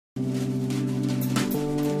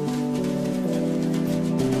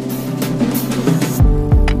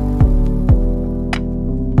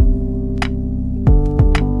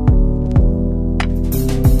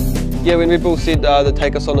Yeah, when Red Bull said they'd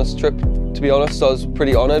take us on this trip, to be honest, I was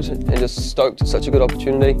pretty honoured and just stoked. It's such a good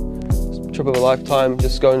opportunity. It's a trip of a lifetime,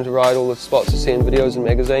 just going to ride all the spots you see in videos and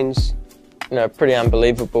magazines. You know, pretty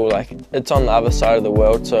unbelievable. Like, it's on the other side of the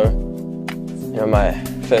world, so, you know, my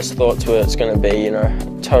first thoughts were it's going to be, you know,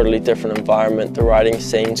 a totally different environment. The riding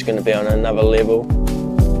scene's going to be on another level.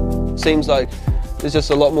 Seems like there's just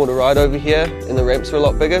a lot more to ride over here, and the ramps are a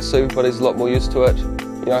lot bigger, so everybody's a lot more used to it.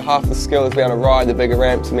 You know, half the skill is being able to ride the bigger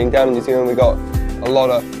ramps. I mean, down in New Zealand we got a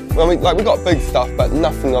lot of, well, we got big stuff, but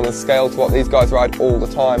nothing on the scale to what these guys ride all the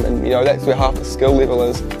time. And you know, that's where half the skill level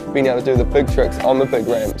is, being able to do the big tricks on the big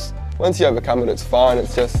ramps. Once you overcome it, it's fine.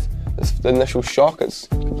 It's just the initial shock. It's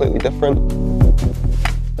completely different.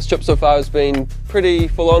 This trip so far has been pretty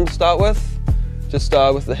full on to start with. Just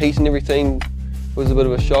with the heat and everything, it was a bit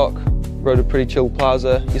of a shock. Rode a pretty chill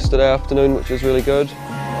plaza yesterday afternoon, which was really good.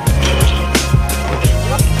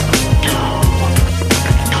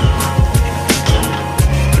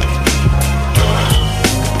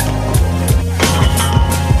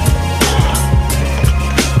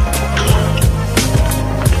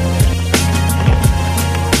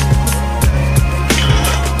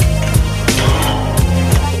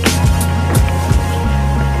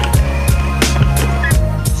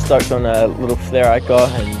 Stoked on a little flare I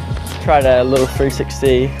got and tried a little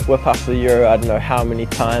 360 whip up the Euro I don't know how many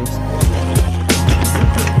times.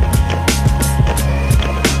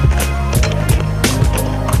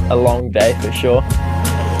 A long day for sure.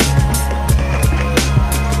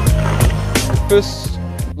 First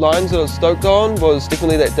lines that I was stoked on was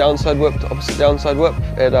definitely that downside whip, the opposite downside whip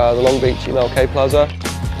at the Long Beach MLK Plaza.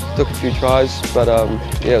 Took a few tries, but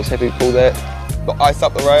yeah, I was happy to pull that. Got ice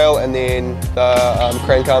up the rail and then the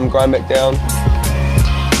crank arm grind back down.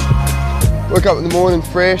 Woke up in the morning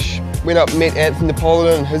fresh, went up and met Anthony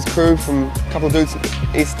Napolitan and his crew from a couple of dudes at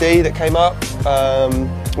SD that came up.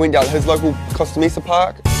 Went down to his local Costa Mesa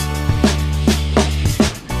park.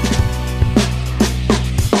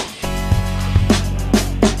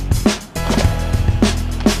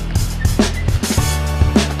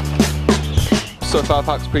 So far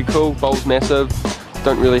park's pretty cool, bowl's massive.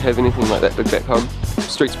 Don't really have anything like that big back home.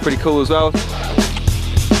 Street's pretty cool as well.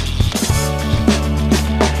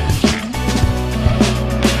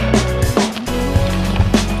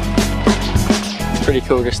 Pretty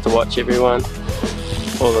cool just to watch everyone,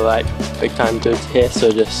 all the like big time dudes here,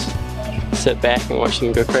 so just sit back and watch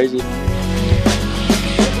them go crazy.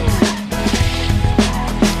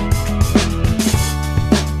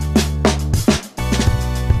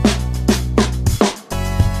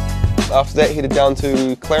 After that, headed down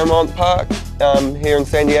to Claremont Park here in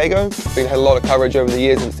San Diego. Had a lot of coverage over the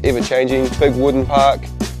years, and it's ever changing. Big wooden park,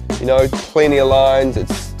 you know, plenty of lines.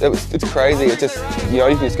 It's crazy. It's just, you know,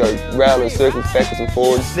 you can just go round in circles, backwards and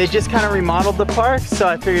forwards. They just kind of remodeled the park, so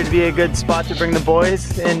I figured it'd be a good spot to bring the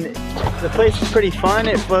boys. And the place is pretty fun.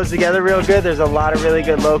 It flows together real good. There's a lot of really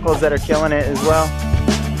good locals that are killing it as well.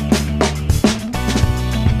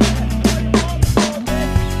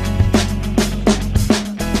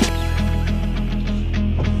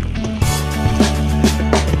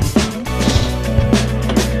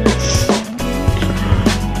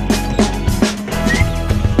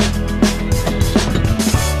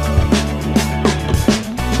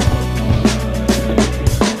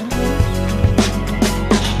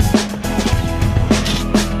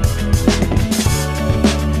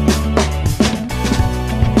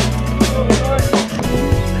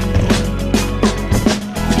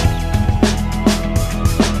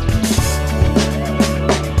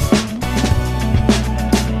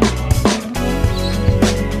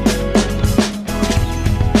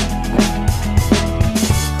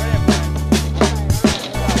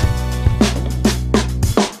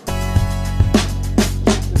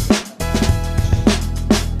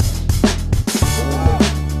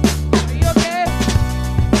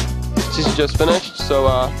 Just finished, so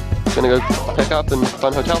gonna go pack up and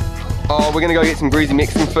find a hotel. Oh, we're gonna go get some greasy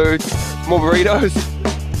Mexican food, more burritos.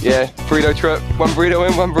 Yeah, burrito trip, one burrito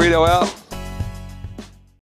in, one burrito out.